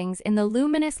Anna's writings in the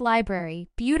Luminous Library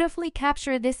beautifully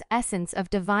capture this essence of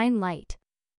divine light.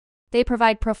 They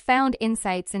provide profound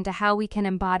insights into how we can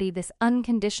embody this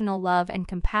unconditional love and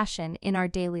compassion in our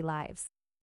daily lives.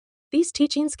 These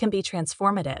teachings can be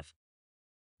transformative.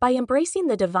 By embracing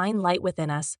the divine light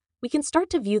within us, we can start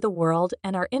to view the world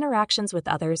and our interactions with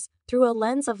others through a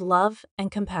lens of love and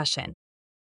compassion.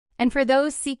 And for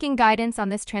those seeking guidance on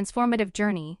this transformative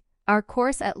journey, our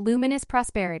course at Luminous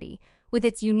Prosperity, with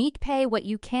its unique Pay What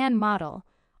You Can model,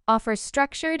 offers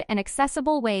structured and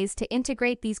accessible ways to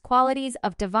integrate these qualities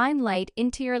of divine light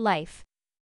into your life.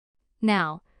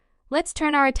 Now, let's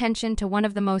turn our attention to one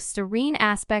of the most serene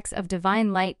aspects of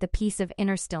divine light, the peace of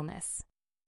inner stillness.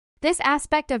 This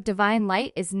aspect of divine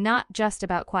light is not just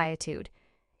about quietude.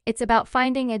 It's about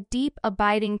finding a deep,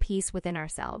 abiding peace within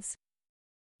ourselves.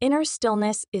 Inner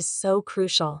stillness is so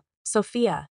crucial,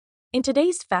 Sophia. In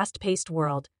today's fast-paced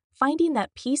world, finding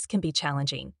that peace can be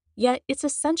challenging, yet it's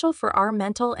essential for our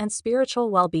mental and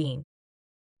spiritual well-being.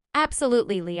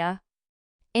 Absolutely, Leah.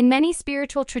 In many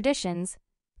spiritual traditions,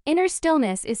 inner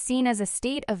stillness is seen as a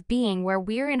state of being where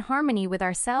we're in harmony with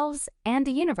ourselves and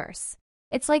the universe.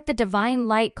 It's like the divine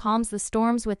light calms the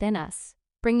storms within us,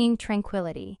 bringing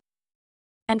tranquility.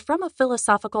 And from a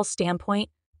philosophical standpoint,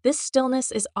 this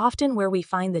stillness is often where we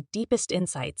find the deepest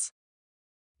insights.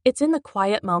 It's in the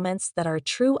quiet moments that our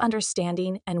true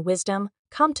understanding and wisdom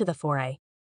come to the fore.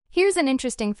 Here's an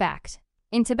interesting fact.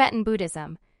 In Tibetan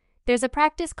Buddhism, there's a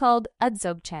practice called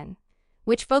Adzogchen,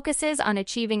 which focuses on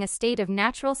achieving a state of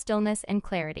natural stillness and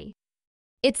clarity.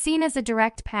 It's seen as a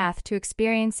direct path to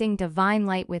experiencing divine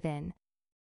light within.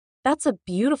 That's a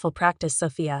beautiful practice,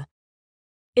 Sophia.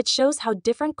 It shows how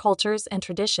different cultures and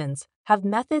traditions have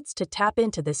methods to tap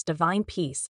into this divine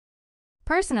peace.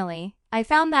 Personally, I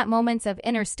found that moments of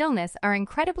inner stillness are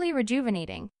incredibly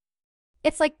rejuvenating.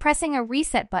 It's like pressing a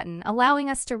reset button, allowing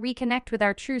us to reconnect with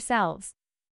our true selves.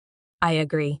 I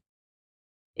agree.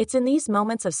 It's in these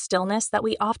moments of stillness that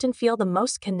we often feel the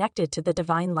most connected to the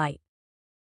divine light.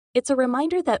 It's a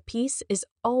reminder that peace is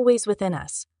always within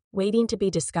us, waiting to be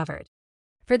discovered.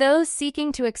 For those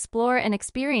seeking to explore and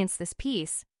experience this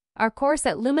peace, our course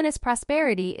at Luminous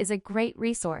Prosperity is a great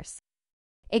resource.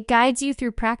 It guides you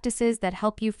through practices that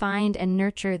help you find and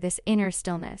nurture this inner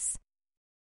stillness.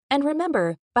 And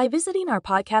remember, by visiting our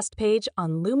podcast page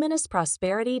on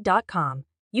luminousprosperity.com,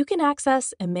 you can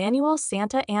access Emmanuel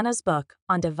Santa Anna's book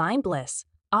on divine bliss,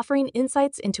 offering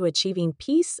insights into achieving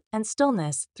peace and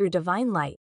stillness through divine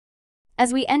light.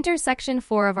 As we enter section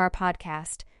 4 of our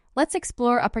podcast, let's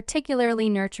explore a particularly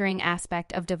nurturing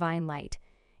aspect of divine light,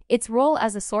 its role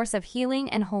as a source of healing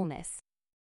and wholeness.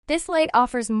 This light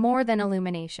offers more than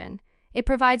illumination. It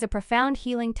provides a profound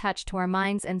healing touch to our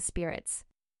minds and spirits.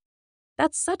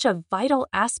 That's such a vital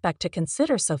aspect to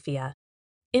consider, Sophia.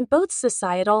 In both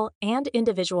societal and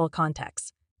individual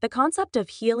contexts, the concept of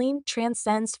healing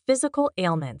transcends physical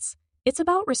ailments. It's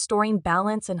about restoring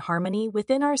balance and harmony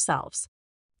within ourselves.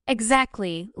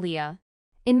 Exactly, Leah.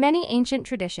 In many ancient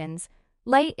traditions,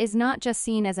 light is not just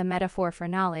seen as a metaphor for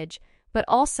knowledge, but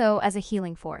also as a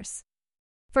healing force.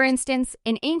 For instance,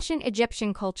 in ancient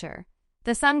Egyptian culture,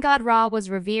 the sun god Ra was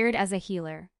revered as a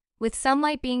healer, with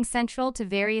sunlight being central to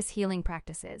various healing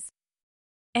practices.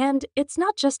 And it's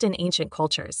not just in ancient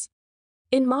cultures.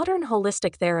 In modern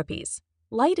holistic therapies,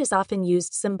 light is often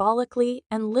used symbolically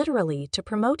and literally to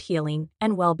promote healing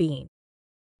and well-being.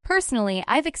 Personally,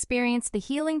 I've experienced the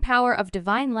healing power of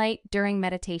divine light during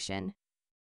meditation.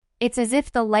 It's as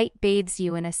if the light bathes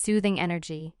you in a soothing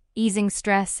energy, easing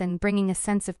stress and bringing a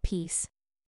sense of peace.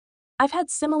 I've had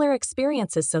similar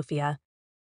experiences, Sophia.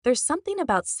 There's something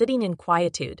about sitting in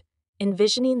quietude,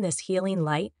 envisioning this healing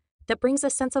light, that brings a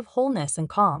sense of wholeness and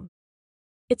calm.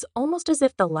 It's almost as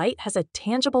if the light has a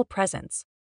tangible presence.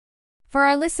 For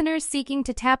our listeners seeking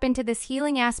to tap into this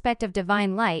healing aspect of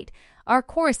divine light, our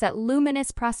course at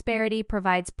Luminous Prosperity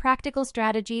provides practical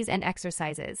strategies and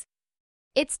exercises.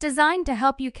 It's designed to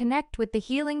help you connect with the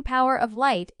healing power of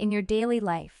light in your daily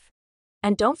life.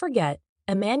 And don't forget,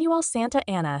 Emmanuel Santa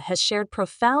Anna has shared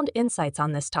profound insights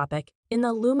on this topic in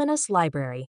the Luminous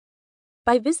Library.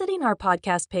 By visiting our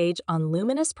podcast page on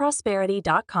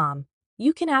luminousprosperity.com,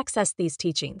 you can access these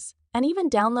teachings and even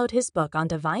download his book on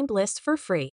divine bliss for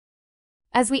free.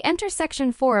 As we enter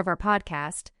section 4 of our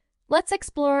podcast, let's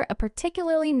explore a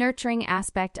particularly nurturing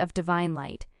aspect of divine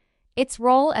light, its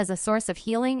role as a source of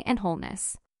healing and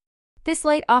wholeness. This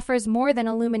light offers more than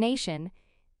illumination.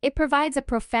 It provides a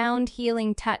profound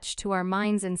healing touch to our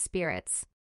minds and spirits.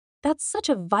 That's such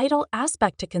a vital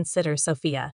aspect to consider,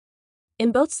 Sophia.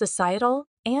 In both societal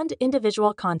and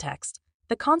individual context,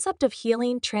 the concept of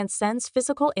healing transcends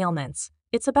physical ailments.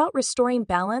 It's about restoring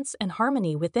balance and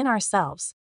harmony within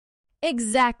ourselves.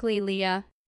 Exactly, Leah.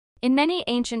 In many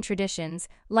ancient traditions,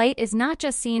 light is not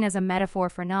just seen as a metaphor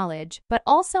for knowledge, but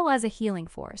also as a healing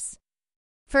force.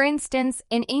 For instance,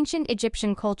 in ancient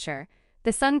Egyptian culture,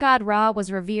 the sun god Ra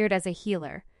was revered as a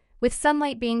healer, with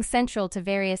sunlight being central to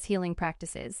various healing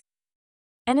practices.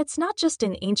 And it's not just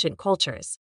in ancient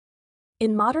cultures.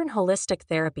 In modern holistic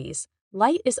therapies,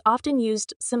 light is often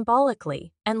used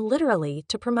symbolically and literally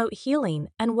to promote healing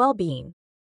and well-being.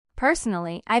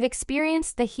 Personally, I've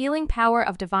experienced the healing power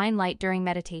of divine light during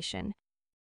meditation.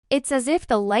 It's as if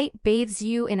the light bathes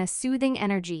you in a soothing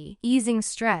energy, easing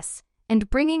stress, and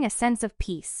bringing a sense of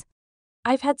peace.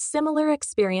 I've had similar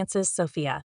experiences,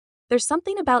 Sophia. There's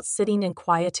something about sitting in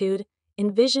quietude,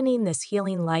 envisioning this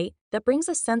healing light that brings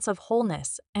a sense of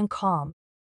wholeness and calm.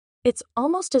 It's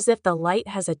almost as if the light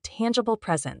has a tangible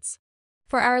presence.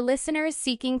 For our listeners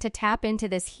seeking to tap into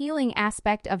this healing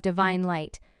aspect of divine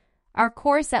light, our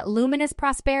course at Luminous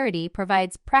Prosperity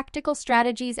provides practical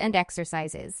strategies and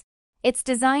exercises. It's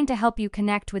designed to help you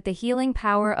connect with the healing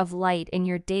power of light in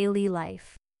your daily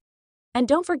life. And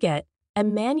don't forget,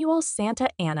 Emmanuel Santa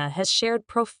Anna has shared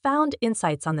profound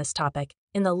insights on this topic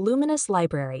in the Luminous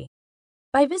Library.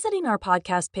 By visiting our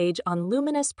podcast page on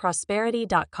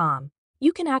luminousprosperity.com,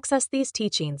 you can access these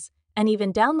teachings and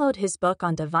even download his book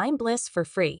on divine bliss for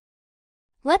free.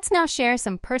 Let's now share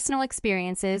some personal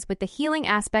experiences with the healing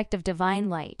aspect of divine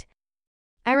light.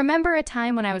 I remember a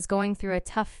time when I was going through a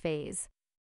tough phase.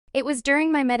 It was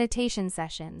during my meditation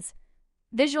sessions,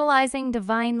 visualizing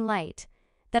divine light,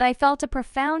 that I felt a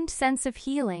profound sense of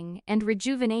healing and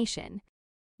rejuvenation.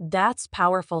 That's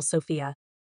powerful, Sophia.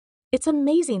 It's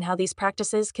amazing how these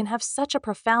practices can have such a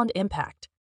profound impact.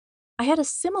 I had a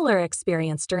similar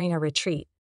experience during a retreat.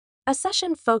 A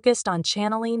session focused on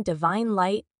channeling divine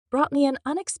light brought me an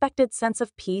unexpected sense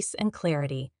of peace and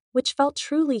clarity, which felt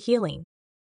truly healing.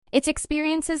 It's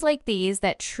experiences like these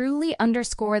that truly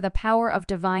underscore the power of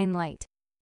divine light.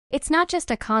 It's not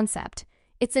just a concept,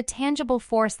 it's a tangible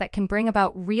force that can bring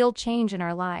about real change in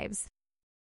our lives.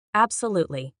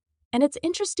 Absolutely. And it's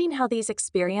interesting how these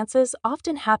experiences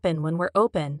often happen when we're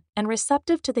open and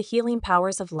receptive to the healing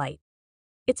powers of light.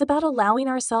 It's about allowing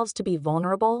ourselves to be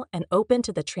vulnerable and open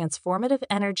to the transformative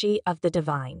energy of the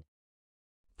divine.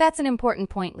 That's an important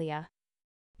point, Leah.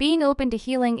 Being open to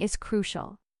healing is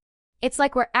crucial. It's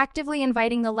like we're actively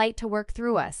inviting the light to work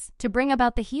through us, to bring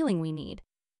about the healing we need.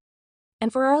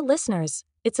 And for our listeners,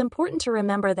 it's important to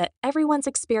remember that everyone's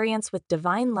experience with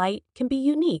divine light can be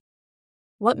unique.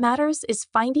 What matters is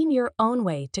finding your own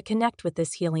way to connect with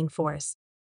this healing force.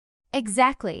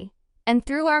 Exactly. And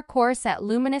through our course at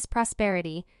Luminous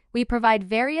Prosperity, we provide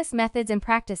various methods and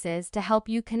practices to help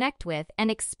you connect with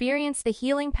and experience the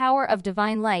healing power of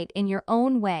divine light in your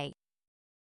own way.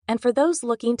 And for those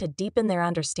looking to deepen their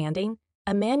understanding,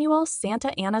 Emmanuel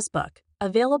Santa Anna's book,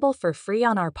 available for free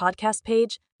on our podcast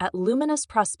page at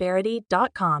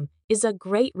luminousprosperity.com, is a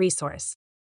great resource.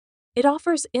 It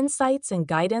offers insights and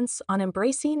guidance on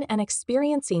embracing and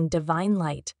experiencing divine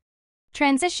light.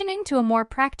 Transitioning to a more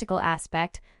practical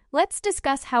aspect, let's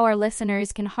discuss how our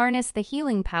listeners can harness the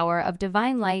healing power of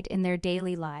divine light in their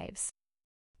daily lives.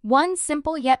 One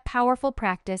simple yet powerful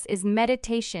practice is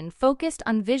meditation focused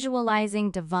on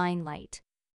visualizing divine light.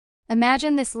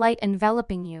 Imagine this light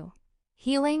enveloping you,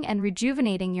 healing and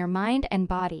rejuvenating your mind and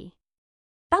body.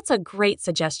 That's a great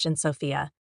suggestion,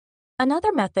 Sophia.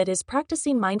 Another method is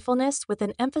practicing mindfulness with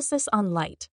an emphasis on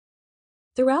light.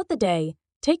 Throughout the day,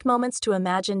 take moments to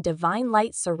imagine divine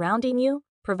light surrounding you,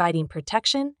 providing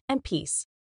protection and peace.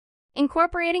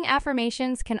 Incorporating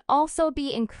affirmations can also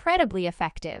be incredibly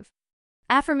effective.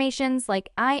 Affirmations like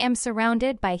 "I am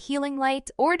surrounded by healing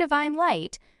light" or "divine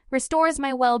light" restores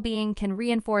my well-being can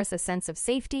reinforce a sense of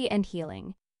safety and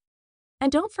healing.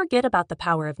 And don't forget about the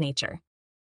power of nature.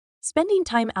 Spending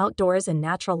time outdoors in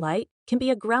natural light can be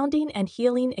a grounding and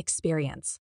healing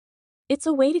experience. It's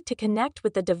a way to connect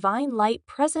with the divine light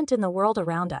present in the world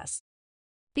around us.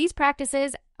 These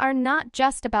practices are not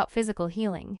just about physical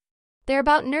healing. They're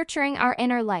about nurturing our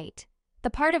inner light,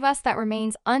 the part of us that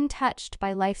remains untouched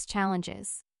by life's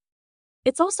challenges.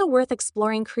 It's also worth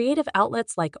exploring creative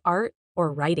outlets like art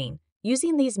or writing,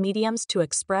 using these mediums to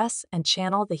express and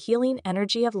channel the healing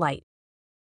energy of light.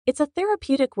 It's a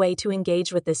therapeutic way to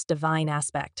engage with this divine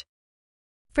aspect.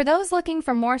 For those looking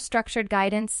for more structured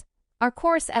guidance, our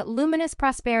course at Luminous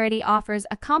Prosperity offers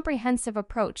a comprehensive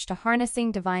approach to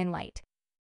harnessing divine light.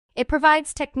 It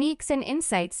provides techniques and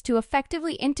insights to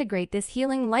effectively integrate this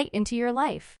healing light into your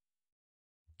life.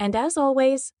 And as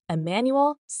always,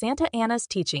 Emmanuel Santa Anna's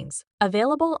teachings,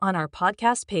 available on our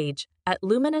podcast page at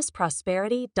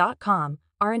luminousprosperity.com,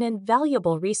 are an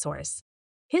invaluable resource.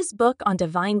 His book on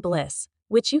divine bliss,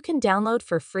 which you can download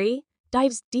for free,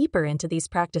 dives deeper into these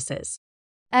practices.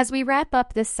 As we wrap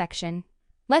up this section,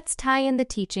 let's tie in the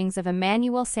teachings of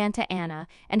Emmanuel Santa Anna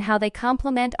and how they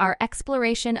complement our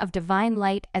exploration of divine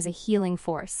light as a healing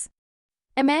force.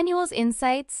 Emmanuel's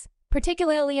insights,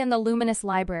 particularly in the Luminous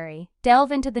Library,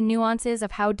 delve into the nuances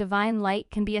of how divine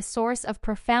light can be a source of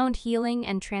profound healing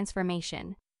and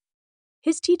transformation.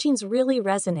 His teachings really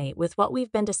resonate with what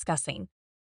we've been discussing.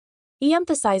 He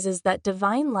emphasizes that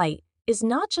divine light is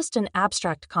not just an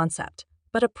abstract concept,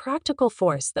 but a practical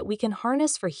force that we can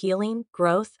harness for healing,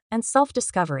 growth, and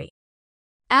self-discovery.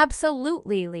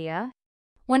 Absolutely, Leah.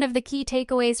 One of the key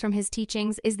takeaways from his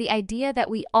teachings is the idea that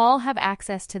we all have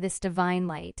access to this divine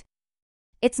light.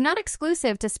 It's not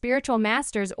exclusive to spiritual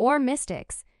masters or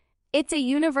mystics. It's a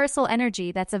universal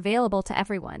energy that's available to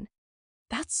everyone.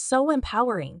 That's so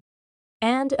empowering.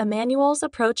 And Emmanuel's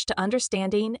approach to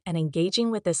understanding and engaging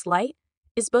with this light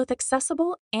is both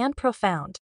accessible and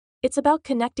profound. It's about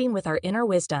connecting with our inner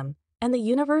wisdom and the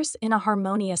universe in a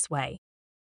harmonious way.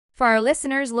 For our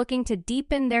listeners looking to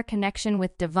deepen their connection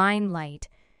with divine light,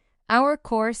 our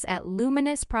course at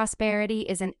Luminous Prosperity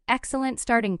is an excellent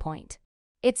starting point.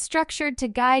 It's structured to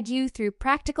guide you through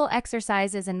practical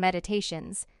exercises and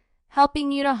meditations,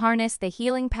 helping you to harness the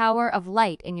healing power of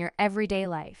light in your everyday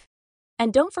life.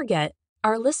 And don't forget,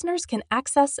 our listeners can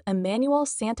access Emmanuel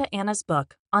Santa Anna's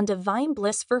book on divine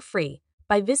bliss for free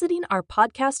by visiting our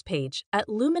podcast page at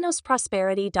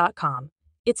luminousprosperity.com.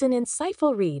 It's an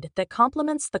insightful read that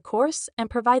complements the course and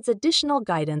provides additional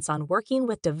guidance on working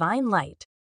with divine light.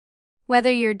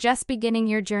 Whether you're just beginning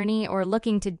your journey or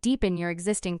looking to deepen your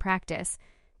existing practice,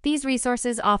 these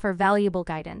resources offer valuable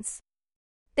guidance.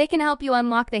 They can help you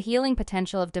unlock the healing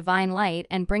potential of divine light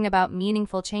and bring about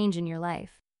meaningful change in your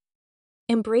life.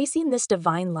 Embracing this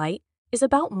divine light is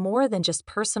about more than just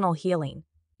personal healing.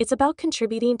 It's about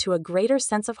contributing to a greater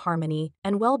sense of harmony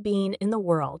and well-being in the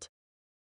world.